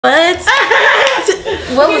What?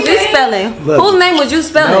 What was you spelling? Look, whose name was you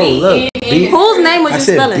spelling? No, look. Whose name was you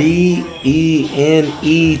spelling? B-E-N-E-T.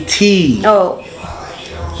 Oh.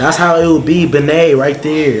 That's how it would be, Benet, right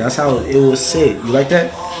there. That's how it would sit. You like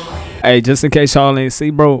that? Hey, just in case y'all ain't see,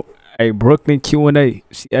 bro. Hey, Brooklyn Q&A.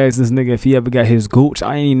 She asked this nigga if he ever got his gooch.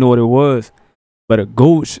 I ain't even know what it was. But the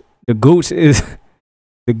gooch is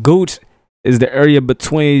the area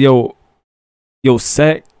between your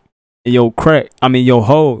sack and your crack. I mean your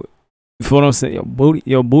hole. You feel what I'm saying?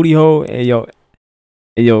 Your booty hole and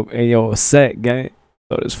your sack, gang.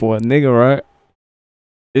 So it's for a nigga, right?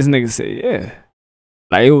 This nigga said, yeah.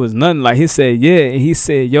 Like it was nothing. Like he said, yeah, and he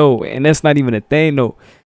said, yo, and that's not even a thing though.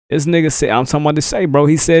 This nigga said, I'm talking about Deshae, bro.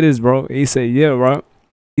 He said this, bro. He said, yeah, bro.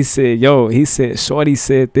 He said, yo, he said, Shorty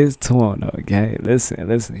said this to him, okay? Listen.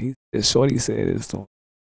 He said, Shorty said this to him.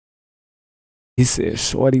 He said,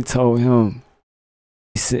 Shorty told him,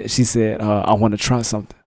 she said, I want to try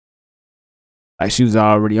something. Like she was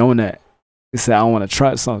already on that. He said, I want to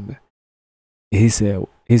try something. He said,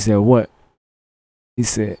 what? He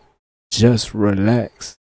said, just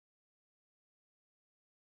relax.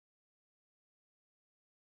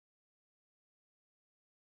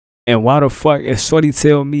 And why the fuck if Shorty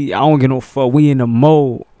tell me I don't get no fuck, we in the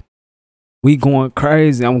mode, we going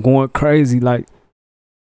crazy, I'm going crazy, like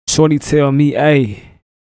Shorty tell me, hey,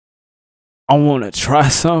 I want to try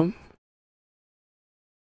something,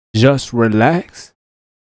 just relax.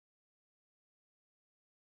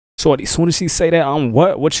 Shorty, as soon as she say that, I'm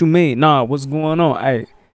what you mean? Nah, what's going on? Hey,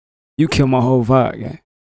 you kill my whole vibe, gang.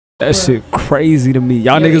 That shit crazy to me.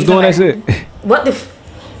 Y'all niggas doing that shit? What the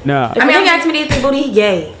Nah. I mean, he asked me to eat the booty, he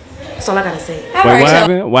gay. That's all I gotta say. Wait, what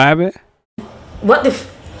happened? What happened? What the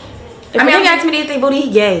I mean, he asked me to eat the booty,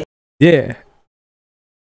 he gay. Yeah.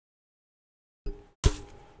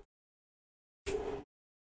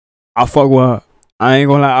 I fuck with her. I ain't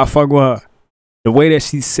gonna lie, I fuck with her. The way that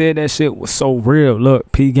she said that shit was so real.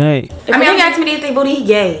 Look, P gang. I mean, he asked me to eat the booty, he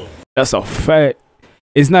gay. That's a fact.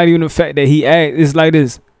 It's not even the fact that he asked. It's like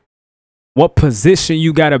this. What position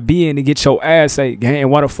you gotta be in to get your ass ate, gang?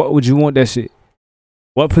 Why the fuck would you want that shit?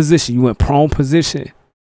 What position? You in prone position.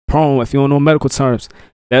 Prone, if you don't know medical terms.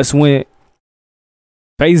 That's when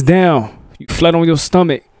face down, you flat on your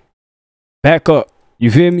stomach, back up.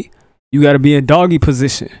 You feel me? You gotta be in doggy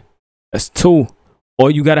position. That's 2.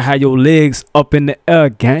 Or you gotta have your legs up in the air,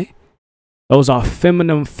 gang. Those are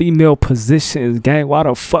feminine female positions, gang. Why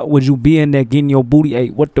the fuck would you be in there getting your booty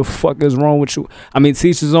ate? What the fuck is wrong with you? I mean,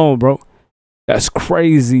 teach his own, bro. That's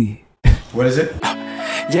crazy. What is it?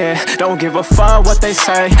 Yeah, don't give a fuck what they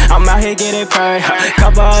say. I'm out here getting paid.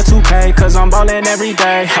 Cover 2K, cause I'm ballin' every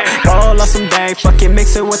day. Roll up some day, fucking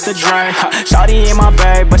mix it with the drink. Shawty ain't my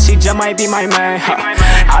babe, but she just might be my man.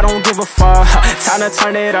 I don't give a fuck, time to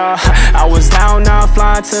turn it up. I was down, now I'm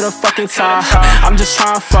flying to the fucking top. I'm just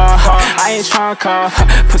trying to fuck, I ain't trying to cuff.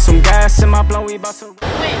 Put some gas in my blow, we about to.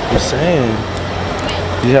 I'm saying.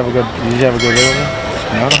 Did you have a good day with me?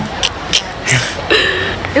 No?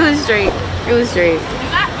 It was straight. It was straight.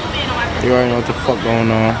 You already know what the fuck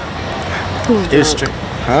going on. Who's It's straight.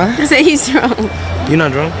 Huh? I said he's drunk. You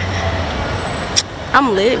not drunk?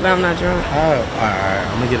 I'm lit, but I'm not drunk. Alright,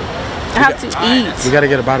 I'm gonna get it. I have to eat. We gotta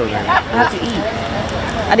get a bottle there. I have to eat.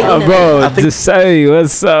 I didn't eat bro, Deshae,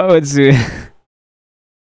 what's up with you?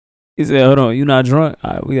 He said, hold on, you not drunk?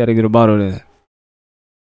 Alright, we gotta get a bottle there.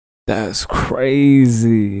 That's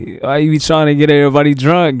crazy. Why you be trying to get everybody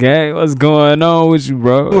drunk, gang? What's going on with you,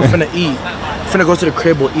 bro? We're finna eat. Finna go to the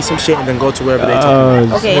crib, we'll eat some shit and then go to wherever they take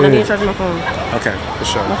me. Okay, and I didn't charge my phone. Okay, for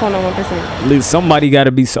sure. My phone on 1%. At least somebody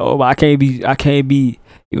gotta be sober. I can't be,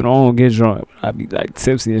 even though I don't get drunk. I be like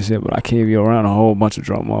tipsy and shit, but I can't be around a whole bunch of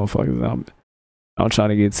drunk motherfuckers. I'm trying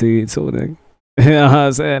to get to you too, nigga. You know what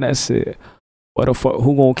I'm saying? That shit. What the fuck?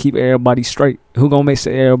 Who gonna keep everybody straight? Who gonna make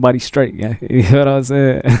sure everybody straight, yeah? You know what I'm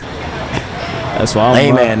saying? That's why I'm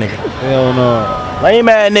lame ass nigga. Hell no. Lame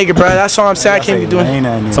ass nigga, bro. That's all I'm saying. I can't be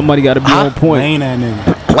doing. Somebody gotta be on point. Lane that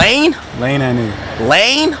nigga. Lane? Lane that nigga.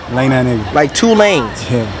 Lane? Lane that nigga. Like 2 lanes.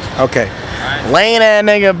 Yeah. Okay. Lane that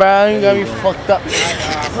nigga, bro. You got me fucked up.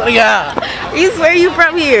 Yeah. You swear you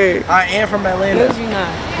from here? I am from Atlanta. No, you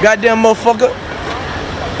not. Goddamn motherfucker.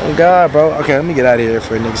 Oh God, bro. Okay, let me get out of here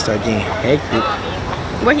before niggas start getting hectic.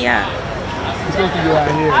 Where he at? He's supposed to be out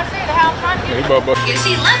here. Hey, Bubba. You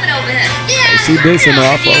see lemon over there. Hey, she dissing though.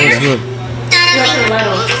 I fuck with her.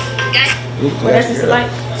 What else is like?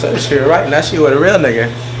 So she right now. She with a real nigga.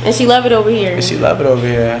 And she love it over here. And she love it over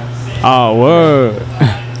here. Oh word.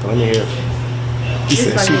 Let me hear. She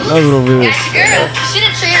said she love it over here. That's your girl. She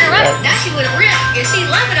didn't treat her right. Now she with a rip. And she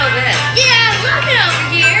love it over there. Yeah, I love it over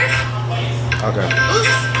here. Okay.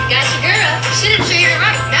 Oops, got your girl. She didn't treat her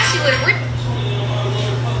right. Now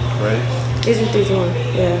Is it 3, 2, 1?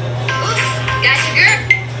 Yeah. Oops, got your girl.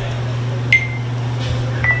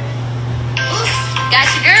 Oops, got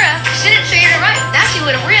your girl. Should've treated her right. Now she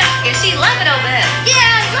would have ripped and she love it over here. Yeah,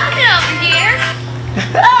 I love it over here.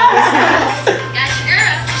 Got your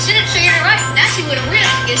girl. Should've treated her right. Now she would have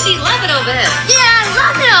ripped and she love it over here. Yeah, I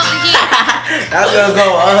love it over here. That's gonna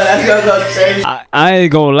go that's gonna go crazy. I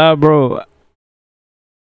ain't gonna lie, bro.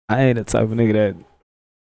 I ain't the type of nigga that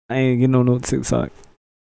I ain't getting on no TikTok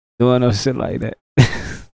doing no shit like that.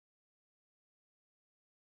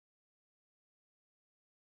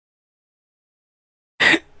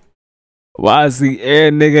 Why I see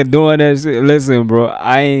every nigga doing that shit? Listen, bro,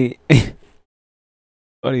 I ain't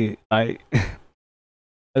funny. Like,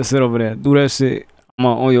 let's sit over there, do that shit. I'm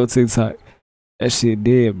on your TikTok. That shit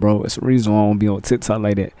dead, bro. It's the reason why I don't be on TikTok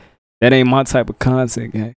like that. That ain't my type of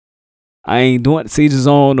content, gang. I ain't doing it. Teachers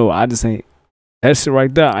on, no. I just ain't. That shit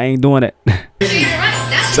right there, I ain't doing that.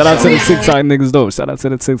 Shout out to the TikTok niggas, though. Shout out to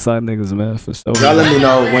the TikTok niggas, man, for sure. Y'all let me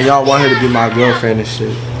know when y'all want her to be my girlfriend and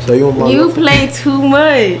shit. So you want my You play too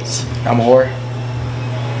much. I'm a whore.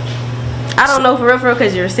 I don't know for real,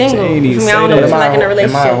 because you're single. Ain't even I don't know say what you that. like in a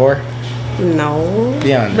relationship. Am I a whore? No.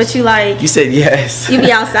 Be honest. But you like, You said yes. you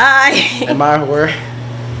be outside. Am I a whore?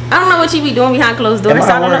 I don't know what you be doing behind closed doors. Am I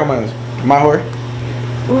So I a don't whore? know. Am I a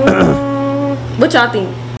whore? What y'all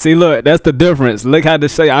think? See, look, that's the difference. Look how to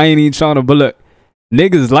say I ain't even trying to, but look,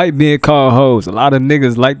 niggas like being called hoes. A lot of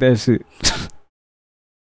niggas like that shit.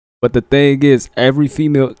 But the thing is, every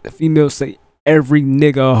female say every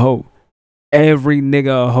nigga a hoe. Every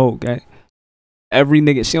nigga a hoe, gang. Every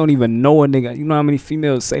nigga, she don't even know a nigga. You know how many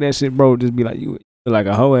females say that shit, bro? Just be like, you like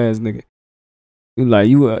a hoe ass nigga. You like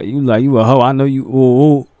you a hoe. I know you.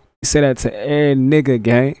 Ooh. You say that to every nigga,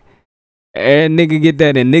 gang. Every nigga get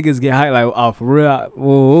that, and niggas get hyped like, oh, for real.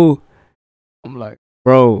 Ooh. I'm like,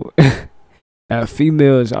 bro. Now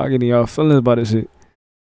females, y'all getting y'all feelings about this shit.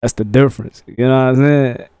 That's the difference. You know what I'm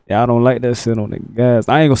saying? Yeah, I don't like that shit on the gas.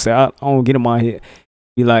 I ain't gonna say I don't get in my head.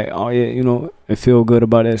 Be like, oh yeah, you know, and feel good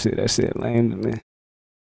about that shit. That shit lame, man.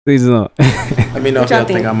 Please don't. Let me know if y'all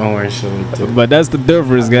think I'm a whore and shit. But that's the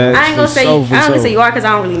difference, guys. I ain't gonna say I ain't gonna say you are, because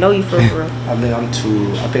I don't really know you for real. I think I'm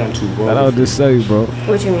too bold. But I'll just say, bro.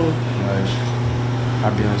 What you mean? Like, I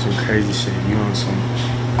be on some crazy shit. You on some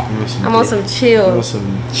I'm on some chill. I'm on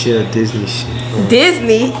some chill Disney shit. Bro.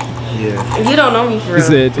 Disney? Yeah. You don't know me for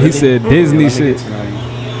real. He said Disney shit.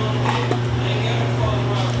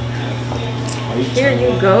 Here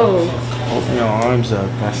you go. Open your arms up.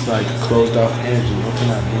 That's like closed off energy. Open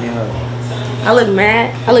up. Give me a hug. I look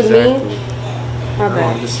mad. I look mean. My No,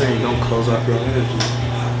 bad. I'm just saying, don't close off your energy.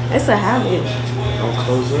 It's a habit. Don't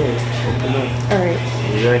close up. Open up. All right.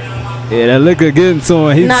 You ready? Yeah, that liquor getting to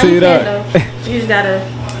him. He No, you teed can't up. though. You just gotta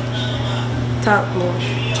talk more.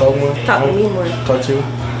 Talk more? Talk to me more. Talk to you?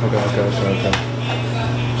 Okay.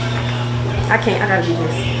 I can't. I gotta do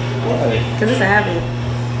this. Why? Cause it's a habit.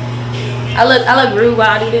 I look rude while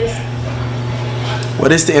I do this. Well,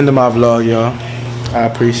 this is the end of my vlog, y'all. I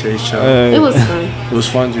appreciate y'all. It was fun. It was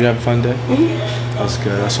fun. Did you have a fun day? That's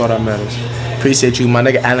good. That's all that matters. Appreciate you. My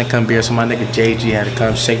nigga Allen come here, so my nigga JG had to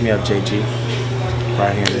come. Shake me up, JG.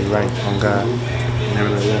 Right here, right on God. Never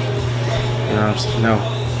let that. You know what I'm saying? No.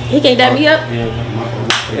 He can't dab me up.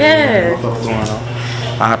 Yeah. What's going on?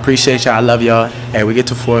 I appreciate y'all. I love y'all. Hey, we get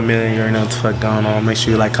to 4 million. You already know what the fuck going on. Make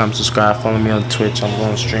sure you like, comment, subscribe. Follow me on Twitch. I'm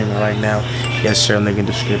going streaming right now. Yes, sir. Link in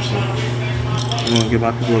the description. You want to give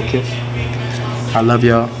my people a kiss? I love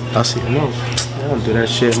y'all. I'll see you. No, I don't do that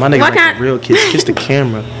shit. My niggas like a real kiss. Kiss the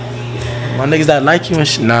camera. My niggas that like you and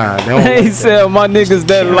shit. Nah, they don't. He said my niggas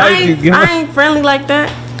that like you. I ain't friendly like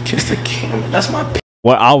that. Kiss the camera. That's my.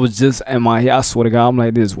 What I was just in my head. I swear to God, I'm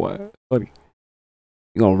like this. What, buddy?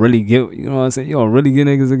 You gonna really give? You know what I'm saying? You gonna really give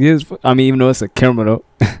niggas a kiss? I mean, even though it's a camera though.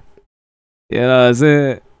 You know what I'm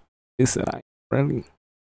saying? He said I ain't friendly.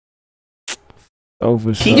 Oh,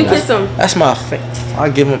 for sure. You kiss him. That's my thing.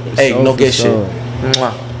 I'll give him. Hey, no get shit.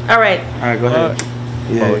 Mwah. All right. All right, go ahead.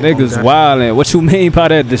 Yeah, oh, niggas wildin'. What you mean by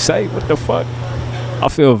that, Deshae? What the fuck? I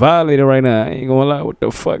feel violated right now. I ain't gonna lie. What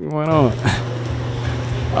the fuck going on?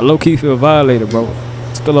 I low key feel violated, bro.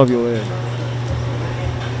 Still love your ass.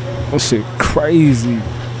 That shit crazy.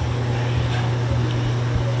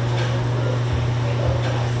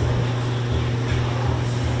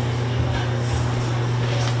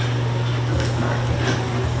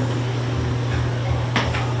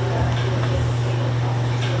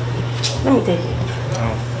 Let me take it.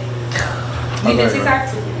 You do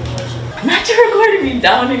TikToks? Not you recording me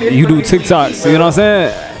down in this. You do TikToks, you know what I'm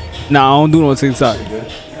saying? Nah, I don't do no TikTok.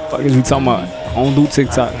 Fuck is you talking about? I don't do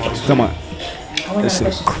TikTok. Come on. That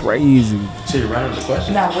shit crazy. So you're running the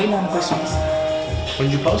question? Nah, waiting on the questions. When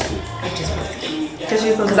did you post it? I just posted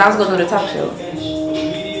it. Because I was going to do the talk show.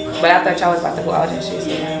 But I thought y'all was about to go out and shit.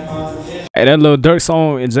 So. Hey, that little Dirk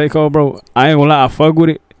song and J. Cole, bro, I ain't gonna lie, I fuck with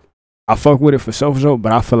it. I fuck with it for sure,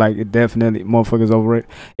 but I feel like it definitely motherfuckers overrated.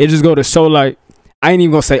 It just go to show, like, I ain't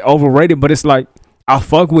even gonna say overrated, but it's like, I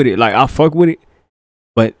fuck with it. Like, I fuck with it.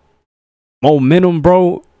 But momentum,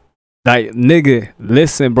 bro, like, nigga,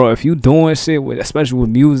 listen, bro, if you doing shit, with, especially with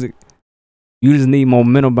music, you just need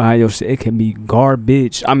momentum behind your shit. It can be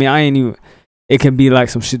garbage. I mean, it can be like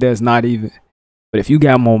some shit that's not even. But if you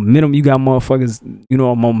got momentum, you got motherfuckers, you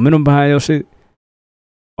know, momentum behind your shit,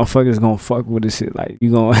 motherfuckers gonna fuck with this shit. Like,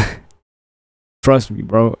 you gonna, trust me,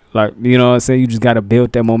 bro. Like, you know what I'm saying? You just gotta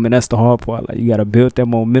build that momentum. That's the hard part. Like, you gotta build that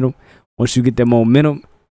momentum. Once you get that momentum,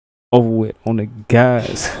 over with on the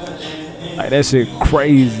guys. Like, that shit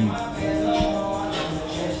crazy.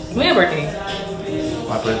 When your birthday?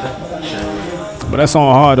 My birthday? But that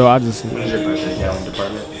song hard, though. I just. When is your birthday? Gallery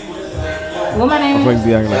department? What my name is?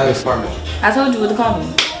 Be acting like Gallery this. department. I told you what to call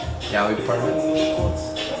me. Gallery department?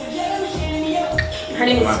 Her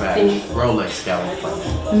name My is bad. Finny. Rolex gallery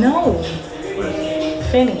department. No. What is it?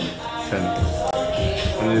 Finny. Finny.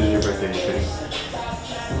 When is your birthday, Finny?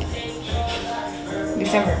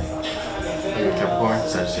 December. Are you a Capricorn?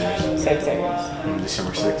 Sagittarius. Sagittarius.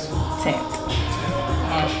 December 6th. 10th.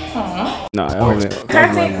 Nah, I don't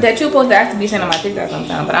Content that you supposed to ask to be sent on my TikTok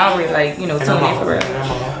sometime, but I don't really like, you know, tune in for real.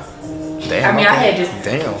 Damn. I mean, I had just.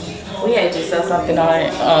 Damn. We had just said something on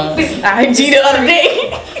IG the other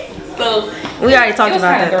day. So We already talked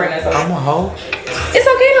about that. I'm a hoe. It's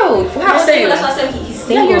okay though. How old are you? That's why I said he's Yeah,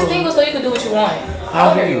 single. you're single, so you can do what you want. How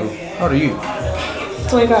old are you? How old are you?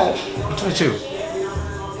 25. I'm 22.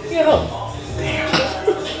 You're a hoe.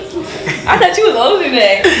 I thought you was older than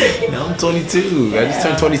that. No, I'm 22. I just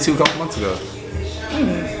turned 22 a couple months ago.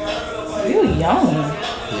 You're young.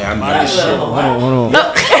 Yeah, I'm young as shit. Hold on.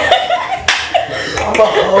 I'm a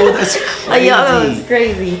hoe. That's crazy. Yo, it's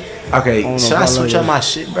crazy. Okay, Hold on, should I switch up my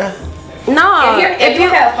shit, bruh? No, If you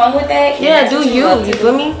have fun with that, yeah, do you? You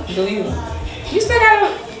feel me? Do you? You still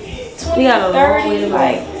got 20, You got a long 30, way to go.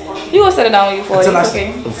 like, you gonna settle down when you're 40, Until it's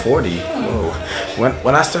okay. I'm 40. Whoa.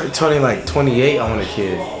 When I start turning like 28, I want a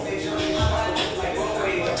kid.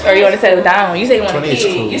 Or you want to settle down. You say you want a 20 is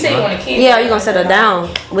kid. cool, You say you huh? want a kid. Yeah, are you gonna settle down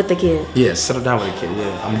with the kid? Yeah, settle down with a kid.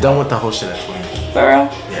 Yeah, I'm done with the whole shit at 20. For real?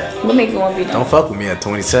 Yeah. What makes you want to be done? Don't fuck with me at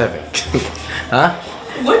 27. Huh?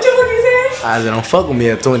 What you fucking say? I said don't fuck with me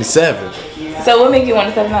at 27. So what makes you want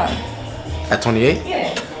to settle down? At 28?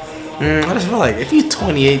 Yeah. I just feel like if you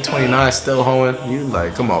 28, 29 still hoeing, you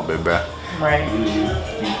like, come on, baby, bruh. Right. You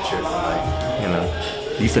tripping, like, you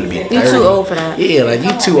know, you finna be 30. You too old for that. Yeah, like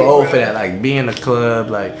you too old for that. Like be in the club,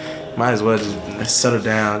 like might as well just settle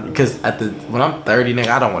down. Because when I'm 30, nigga,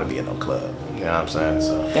 I don't want to be in no club. You know what I'm saying?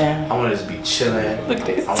 So Damn. I want to just be chilling. Look at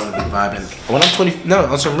this. I want to be vibing. When I'm 20, no,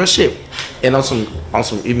 on some real shit, and on some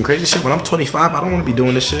even crazy shit. When I'm 25, I don't want to be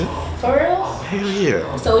doing this shit. For real? Hell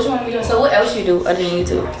yeah. So what you want to be doing? So what else you do other than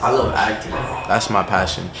YouTube? I love acting. That's my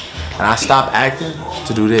passion. And I stopped acting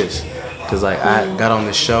to do this. Cause like I got on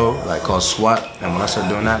this show like called SWAT, and when I started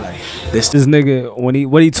doing that, like this nigga, when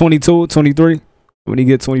he 22, 23, when he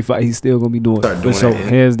get 25, he's still gonna be doing Start it. doing For sure, it, yeah.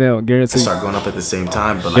 hands down, guaranteed. start going up at the same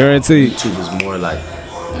time, but like Guaranteed. YouTube is more like,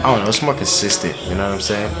 I don't know, it's more consistent. You know what I'm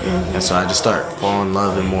saying? And so I just start falling in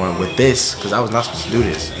love and more with this, cause I was not supposed to do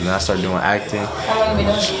this, and then I started doing acting. How long you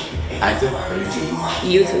been doing Acting on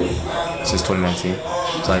YouTube YouTube? since 2019.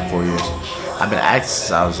 It's like 4 years. I've been acting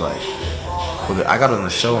since I was like, well, I got on the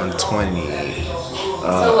show in 20. So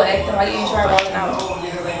what acting? Why you didn't try rolling out?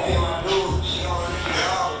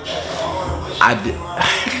 I did.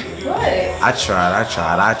 What? I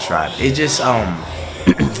tried. It just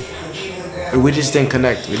we just didn't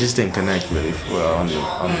connect. We just didn't connect really well.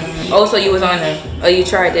 Oh, so you was on there? Oh, you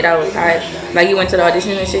tried it out? Like you went to the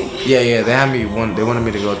audition and shit? Yeah. They had me They wanted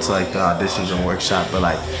me to go to like the auditions and workshop, but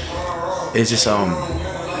like it's just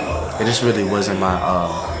it just really wasn't my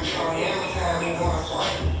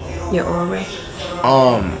Your aura.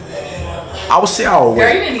 I would say I would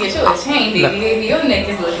Girl, you wait. need to get you a chain, baby. Your neck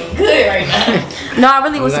is looking good right now. No, I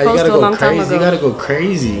really was You supposed gotta to a go long time crazy. ago. You gotta go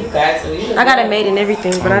crazy. You got to. You I got it made and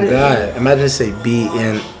everything, but I Oh didn't. God! Imagine say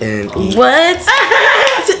BNNE. What?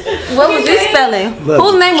 What was you spelling? Look.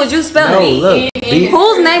 Whose name was you spelling? No, look.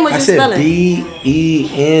 Whose name was I you said spelling?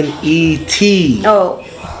 BENET. Oh,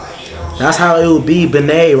 That's how it would be,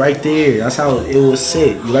 Benet, right there. That's how it would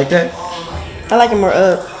sit. You like that? I like it more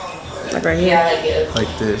up, like right here. Yeah, I like it.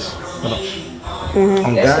 Like this. Hold on.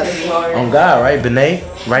 On That God, shit be hard. on God, right? Benet,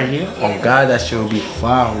 right here. On God, that shit will be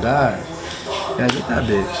fire. On God, yeah, get that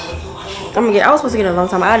bitch. I was supposed to get it a long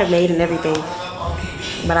time. I had it made and everything,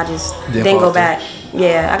 but I just Didn't didn't go fall back.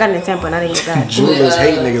 Yeah, I got it in Tampa and I didn't get that. Jewelers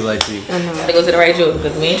hate niggas like you. I know. They go to the right jeweler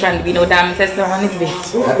because we ain't trying to be no diamond tester on this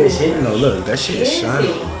bitch. That bitch hitting though. Look, that shit is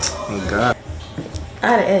shining. Oh God. I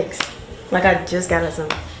had an ex. Like I just got it some.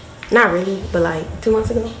 Not really, but like 2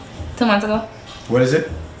 months ago. 2 months ago. What is it?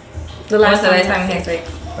 The What's the last time you had sex?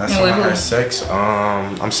 Last time I had sex,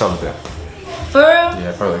 I'm celibate. For real?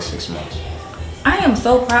 Yeah, probably like 6 months. I am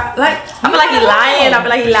so proud. Like, I feel like he lying. I feel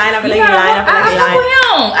like he lying. I feel like he lying. I feel like he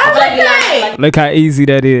lying. I feel like he lying. Look how easy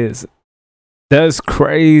that is. That's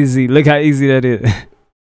crazy. Look how easy that is.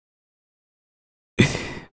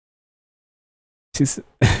 She's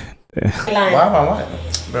Lying. Why am I lying?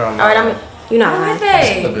 Bro, I'm Alright, you're not lying.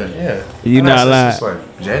 celibate, yeah. You not lying. It's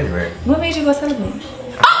like January. What made you go celibate?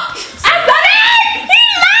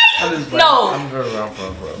 No. I'm very wrong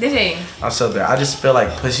for Deshae. I'm celibate. I just feel like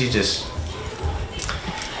pussy just.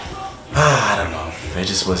 I don't know.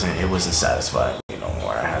 It wasn't satisfied. You know,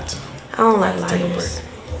 more. I had to. I don't like Take a liars.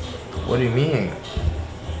 break. What do you mean?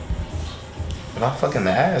 If I'm fucking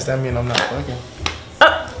the ass, that mean I'm not fucking.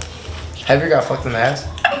 Have you got fucked in the ass?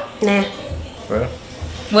 Nah. Bro.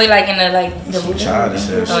 Wait, like in the Some childish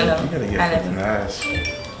shit. Oh, no. You gotta get fucked in the ass.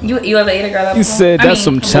 You ever ate a girl up? You said that's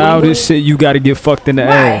some childish shit. You gotta get fucked in the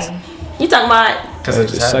ass. You talking about? Because I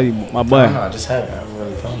just had it. My butt. No, I just had it. I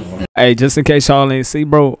really found one. Hey, just in case y'all ain't see,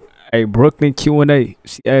 bro. Hey, Brooklyn Q&A.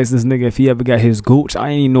 She asked this nigga if he ever got his gooch. I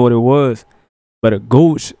ain't even know what it was, but the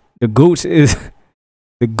gooch is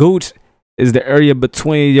the area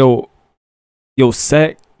between your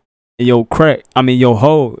sack and your crack. I mean your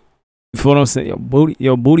hole. You feel what I'm saying?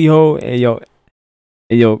 Your booty hole and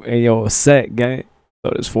your sack, gang.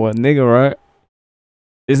 So it's for a nigga, right?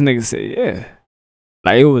 This nigga said, yeah.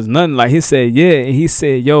 Like it was nothing. Like he said, yeah, and he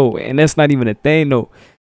said, yo, and that's not even a thing though.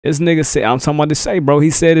 This nigga said, I'm talking about this say, bro. He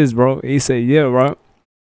said this, bro. He said, yeah, bro. He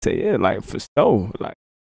said, yeah, like for sure. Like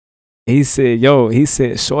he said, yo, he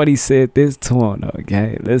said, Shorty said this to him.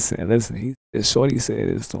 Okay, listen. He said, Shorty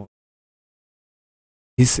said this to him.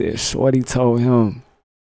 He said, Shorty told him.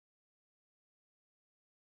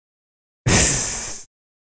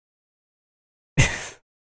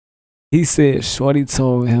 He said, Shorty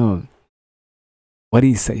told him. What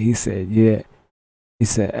he say? He said, yeah. He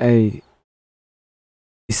said, hey.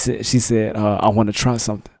 She said, I want to try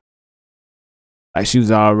something. Like she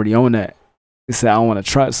was already on that. He said, I want to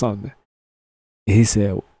try something. He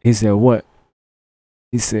said, what?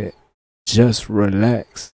 He said, just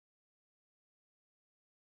relax.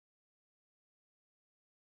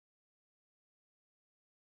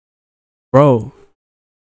 Bro.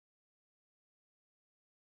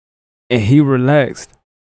 And he relaxed.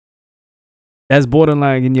 That's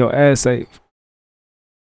borderline getting your ass safe.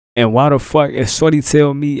 And why the fuck if Shorty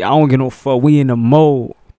tell me I don't get no fuck, we in the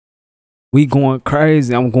mode. We going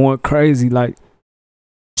crazy. I'm going crazy. Like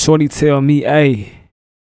Shorty tell me, hey,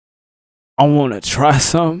 I want to try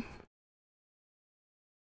something.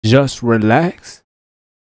 Just relax.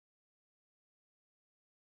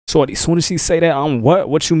 Shorty, as soon as she say that, I'm what?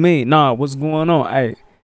 What you mean? Nah, what's going on? Hey,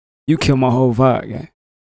 you killed my whole vibe, gang.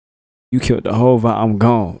 You killed the whole vibe. I'm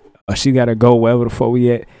gone. She gotta go wherever the fuck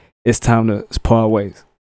we at. It's time to part ways.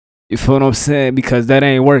 You feel what I'm saying? Because that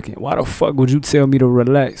ain't working. Why the fuck would you tell me to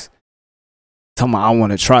relax? Tell me I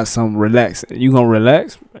want to try something, relax. You gonna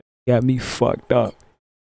relax? Got me fucked up.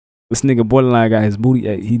 This nigga borderline got his booty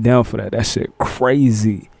ate. He down for that. That shit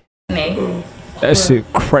crazy. That shit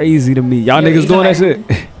crazy to me. Y'all niggas doing that shit?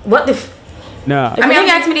 What the? Nah. If a nigga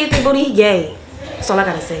asked me to eat the booty, he gay. That's all I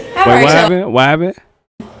gotta say. Wait, what happened? What happened?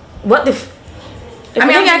 What the? If a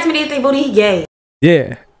nigga asked me to eat the booty, he gay.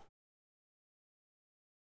 Yeah.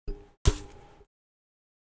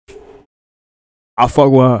 I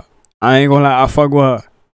fuck with her. I ain't gonna lie, I fuck with her.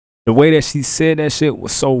 The way that she said that shit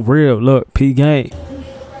was so real. Look, P gang.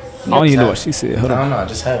 I don't even know what she said. Hold on. No, I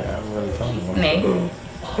just had it. I really found one.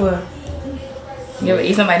 What? You ever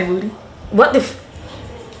eat somebody's booty? What the?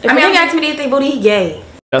 If a nigga asked me to eat the booty, he gay.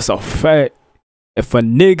 That's a fact. If a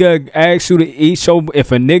nigga asks you to eat your,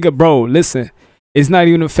 if a nigga, bro, listen, it's not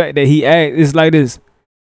even the fact that he asked. It's like this.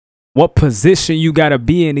 What position you gotta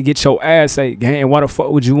be in to get your ass ate, gang? Why the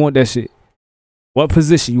fuck would you want that shit? What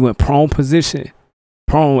position? You in prone position.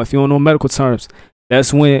 Prone, if you don't know medical terms.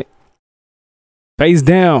 That's when face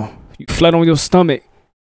down, you flat on your stomach,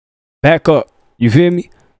 back up. You feel me?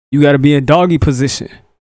 You gotta be in doggy position.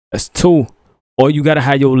 That's 2. Or you gotta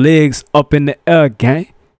have your legs up in the air,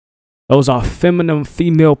 gang. Those are feminine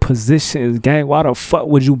female positions, gang. Why the fuck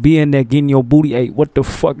would you be in there getting your booty ate? What the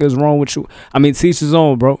fuck is wrong with you? I mean, teach his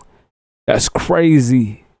own, bro. That's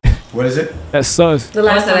crazy. What is it? That's sus. The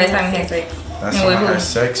last time you had sex. That's when I had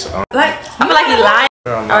sex. Like, I feel like he lied.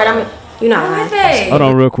 Alright, you're not lying. Hold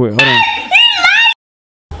on real quick. Hold on.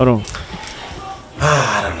 Hold on.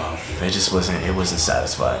 I don't know. It wasn't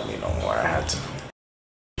satisfying me no more. I had to.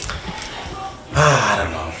 I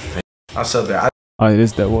don't know. I'm so bad. Alright,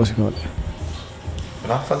 this that what's it called? If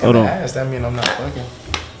I fucking Hold the on. ass, that mean I'm not fucking.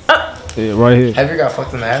 Yeah, right here. Have you got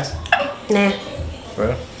fucked in the ass? Nah.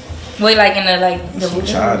 Bro. Wait, like in the the Some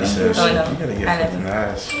childish shit. Oh, no. You gotta get I fucked in never. the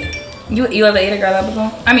ass. You ever ate a girl up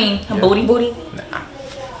before? I mean, a booty? Booty. Nah.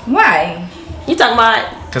 Why? You talking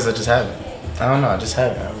about? Cause I just haven't. I don't know. I just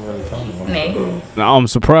haven't. I haven't really found one. Nah. Nah, I'm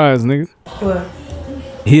surprised, nigga.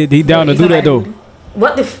 What? He down to do that though.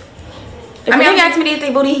 What the? If I mean, a nigga asked me to eat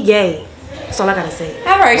their booty, he gay. That's all I gotta say.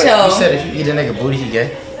 All right, Wait, y'all. you said if you eat a nigga booty, he gay?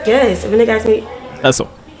 Yes. If a nigga asked me, That's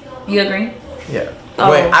all. You agree? Yeah.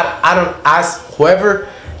 Oh. Wait, I don't.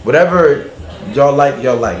 Whatever y'all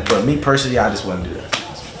like. But me personally, I just wouldn't do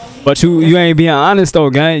that. But you ain't being honest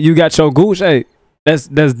though, gang. You got your gooch ate. That's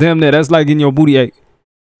them there. That's like in your booty ate.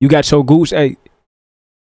 You got your gooch ate.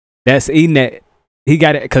 That's eating that. He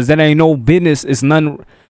got it, cause that ain't no business. It's none.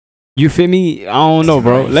 You feel me? I don't know,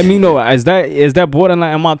 bro. Let me know. Is that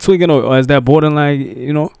borderline? Am I tweaking or is that borderline?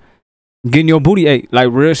 You know, getting your booty ate like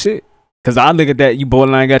real shit. Cause I look at that. You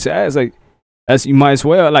borderline got your ass ate. That's you might as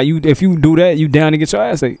well like you. If you do that, you down to get your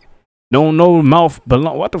ass ate. Don't know mouth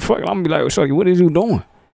belong. What the fuck? I'm gonna be like, shorty, what is you doing?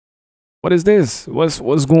 What is this? What's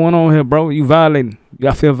going on here, bro? You violating.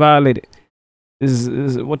 I feel violated. This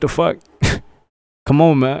is what the fuck? Come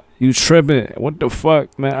on, man. You tripping. What the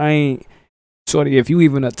fuck, man? I ain't. Shorty, if you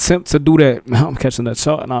even attempt to do that, man, I'm catching that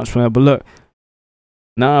shot and I was playing. But look,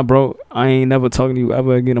 nah, bro. I ain't never talking to you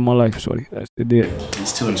ever again in my life, shorty. That's it.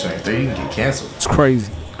 He's 2 and 23. You can get canceled. It's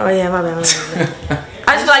crazy. oh yeah, my bad.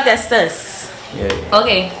 I just feel like that's sus. Yeah.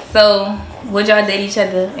 Okay, so would y'all date each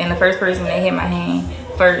other and the first person that hit my hand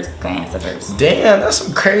first can answer first? Damn, that's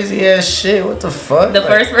some crazy ass shit. What the fuck? The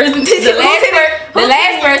first person, the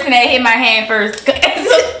last person that hit my hand first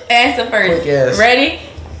answer first. Quick ass. Ready?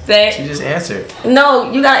 Say. She just answered.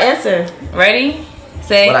 No, you gotta answer. Ready?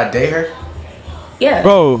 Say. Would I date her? Yeah.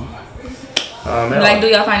 Bro. Man, Like, do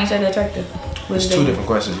y'all find each other attractive? There's 2 different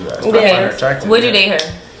questions you asked. Okay. Attractive. Would you date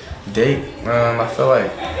her? Date? I feel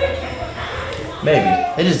like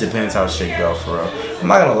maybe. It just depends how shit go for real. I'm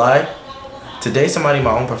not gonna lie. To date somebody in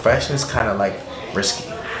my own profession is kind of like risky.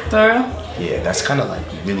 For real? Yeah, that's kind of like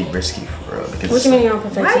really risky for real. Because What you mean your own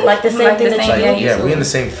profession? Right. Like the same Like thing the that same- you like, do? yeah, yeah, we in the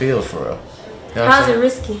same field for real. You know How's it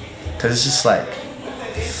risky? Because it's just like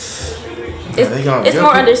It's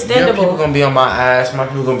more understandable. Your people gonna be on my ass. My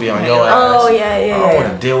people gonna be on your ass. Oh yeah, yeah. I don't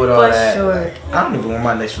want to deal with all For that. sure. Like, I don't even want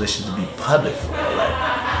my next relationship to be public for real. Like,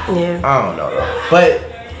 Yeah. I don't know though.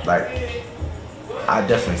 But like, I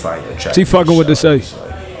definitely find you attractive. She fucking with So, Deshae.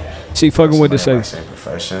 She fucking with somebody in my Deshae. same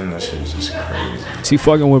profession. That shit is just crazy. She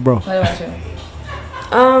fucking with bro. What about you?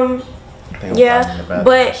 I think I'm Yeah, finding the bad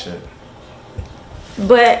but- shit.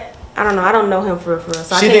 But I don't know. I don't know him for real.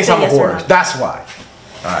 So I She can't thinks say I'm a yes or whore. no. That's why.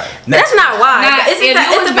 All right. That's not why. Nah, it's if you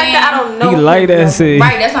it's was the fact that I don't know. He him like for real. that shit.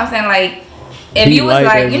 Right, that's what I'm saying. Like, if He you was like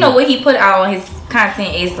like, that you know, shit. what he put out on his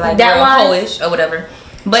content is like That real was- hoish or whatever.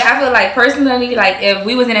 But I feel like personally, like if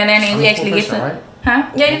we was in Atlanta and we I'm a actually cool get to, person, right?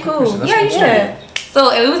 huh? Yeah, you cool. That's Yeah, what you yeah.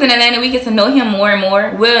 So if we was in Atlanta, we get to know him more and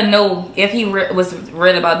more. We'll know if he was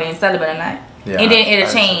real about being celibate or not. Yeah, And then I- it'll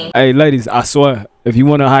I- change. Hey, ladies, I swear, if you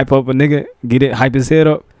want to hype up a nigga, hype his head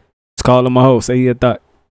up, just call him a hoe. Say he a thought.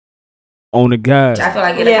 On the guys. I feel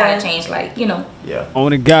like it'll Yeah. kind of change, like, you know. Yeah.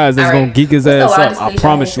 On the guys that's All gonna right. geek his So ass I'll up. just I leave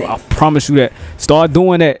promise you. y'all I promise you that. Start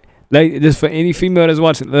doing that. Like just for any female that's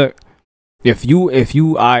watching. Look, if you,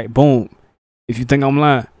 alright, boom. If you think I'm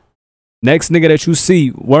lying, next nigga that you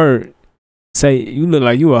see, word, say you look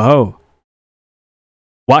like you a hoe.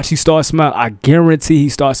 Watch he start smiling. I guarantee he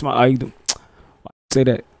start smiling. Why you do? Why you say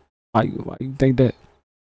that? Why you think that?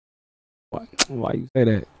 Why you say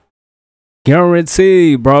that?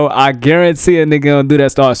 Guarantee, bro. I guarantee a nigga gonna do that.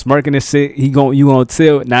 Start smirking and shit. You gonna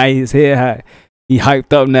tilt. Now his head high. He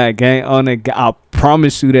hyped up now, gang. On the, I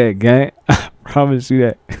promise you that, gang. I promise you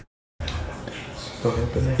that.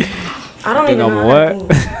 I don't Think even I'm know. what?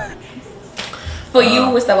 What? For you,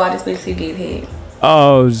 what's the wildest bitch you gave head?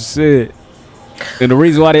 Oh shit. And the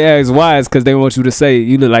reason why they ask why is because they want you to say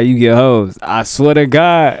you look like you get hoes. I swear to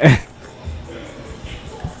God.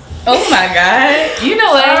 Oh my God. You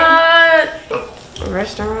know what?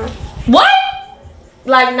 Restaurant. What?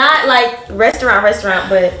 Like not like restaurant,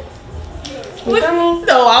 but you feel me? No, I don't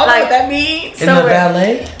know Like- what that means. In the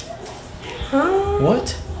valet? Huh?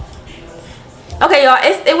 What? Okay, y'all.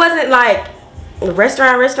 It wasn't like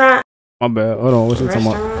restaurant. My bad. Hold on. What you talking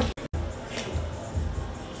about? Restaurant.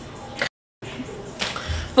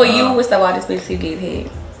 For you, what's the wildest bitch you gave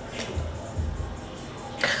head?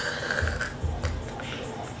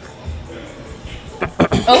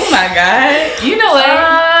 Oh my god. You know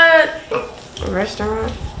what?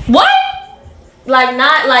 Restaurant. What? Like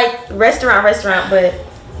not like restaurant, but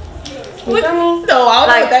you feel me? No, I don't know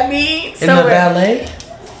Like, what that means. In the valet?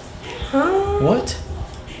 Huh? What?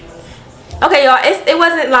 Okay, y'all. It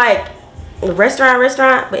wasn't like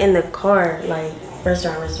restaurant, but in the car, like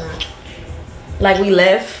restaurant. Like we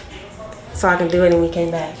left, so I can do it, and we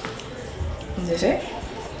came back. Is this it?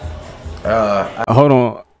 Hold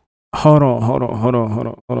on.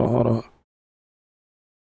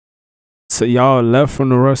 So y'all left from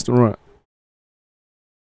the restaurant.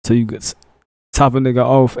 So you could top a nigga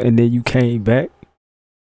off and then you came back.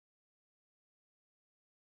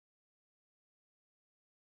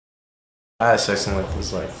 I had sex in like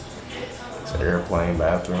this, like it's an airplane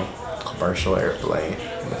bathroom, commercial airplane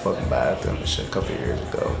in the fucking bathroom and shit a couple years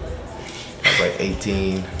ago. I was like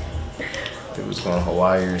 18. It was going to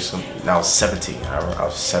Hawaii or something. No, I was 17. I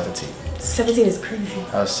was 17. 17 is crazy.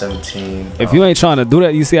 I was 17. If you ain't trying to do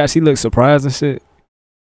that, you see how she looks surprised and shit.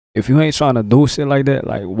 If you ain't trying to do shit like that,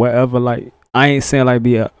 like whatever, like I ain't saying like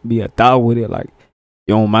be a thought with it, like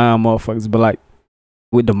you don't mind motherfuckers, but like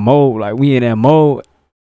with the mode, like we in that mode.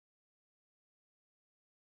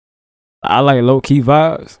 I like low key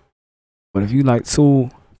vibes, but if you like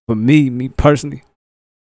too, for me personally,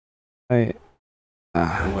 like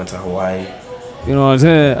We went to Hawaii. you know what I'm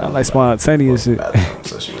saying? I like spontaneous shit. Bathroom,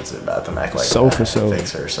 so she went to the bathroom, act like So I for had to sure.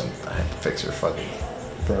 fix her some. I had to fix her fucking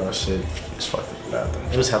bro shit. Just fucking the bathroom.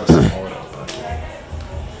 It was hella small though.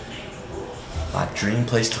 My dream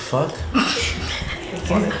place to fuck.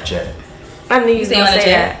 On a jet. I knew he was say gonna on a say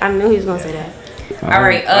jet? that. I knew he was gonna say that. All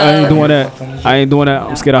right. I ain't doing that. I ain't doing that.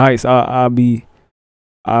 I'm scared of heights. I'll be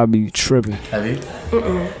tripping. Have you?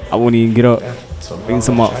 I wouldn't even get up. Yeah. So Ain't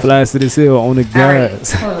some flaccid as hell on the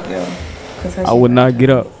gas. Hold up, yo. I would not get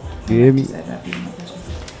up. You hear me?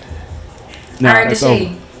 Nah, All right, that's over.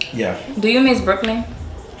 Deshae. Yeah. Do you miss Brooklyn?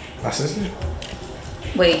 My sister?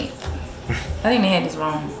 Wait. I think they had this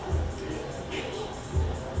wrong.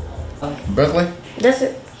 Brooklyn? That's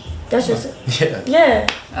it. That's just it. Yeah. Yeah.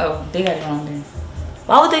 Oh, they got it wrong then.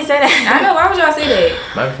 Why would they say that? I know. Why would y'all say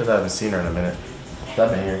that? Maybe because I haven't seen her in a minute. I've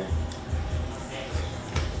been here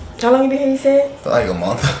How long you been here? You said? for like a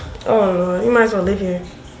month. Oh Lord, you might as well live here.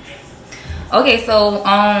 Okay, so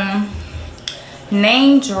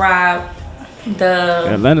name drop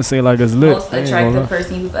the Atlanta seem like it's lit. most I ain't gonna attractive lie.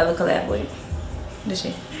 person you've ever collabed with.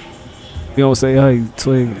 Deshae. You don't say hey,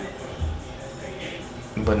 twig.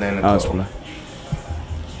 Banana I was Cole. playing.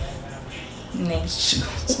 Name. She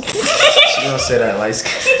don't say that light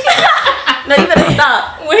skin. No, you better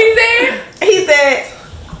stop. What he said? He said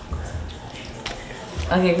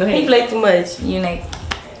Okay, go he ahead. played too much. You next.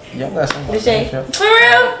 Y'all got something. Deshae. For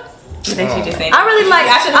real? You think she just saying? I really like.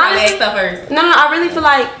 I should have honestly- asked stuff first. No, I really feel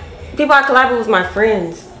like people I collab with was my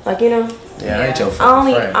friends. Like you know, Yeah, I ain't your I fucking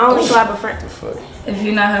only friend. collab with friends. Fuck. If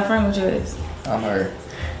you're not her friend, what you is? I'm her.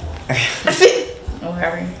 Oh,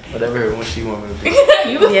 Harry. Whatever when she want me to be.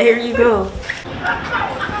 Yeah, here you go.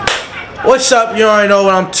 What's up? You already know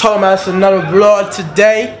what I'm talking about. It's another vlog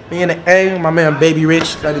today. Me and the A, my man Baby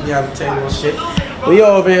Rich. Got to be on the table and shit. We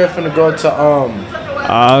over here finna go to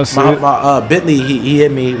my Bentley. He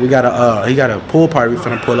hit me. We got he got a pool party we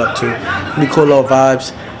finna pull up to. Be cool little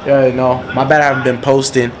vibes. You already know. My bad I haven't been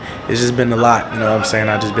posting. It's just been a lot. You know what I'm saying?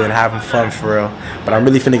 I just been having fun for real. But I'm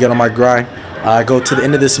really finna get on my grind. I go to the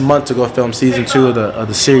end of this month to go film season 2 of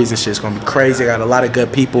the series and shit. It's gonna be crazy. I got a lot of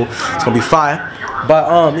good people. It's gonna be fire.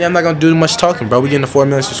 But yeah, I'm not gonna do much talking, bro. We getting to 4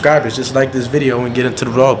 million subscribers. Just like this video and get into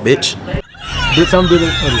the vlog, bitch. Bitch, I'm doing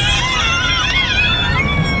it.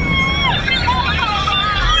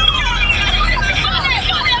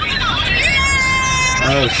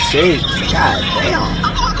 Oh shit. God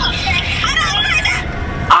damn.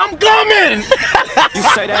 I'm coming! You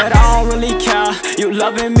say that I don't really care. You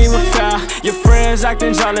loving me with fear. Your friends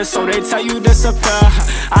acting jealous, so they tell you disappear.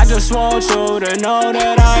 I just want you to know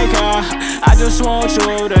that I care. I just want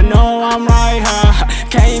you to know I'm right here.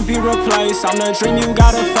 Can't be replaced, I'm the dream you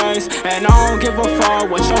gotta face. And I don't give a fuck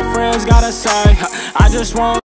what your friends gotta say. I just want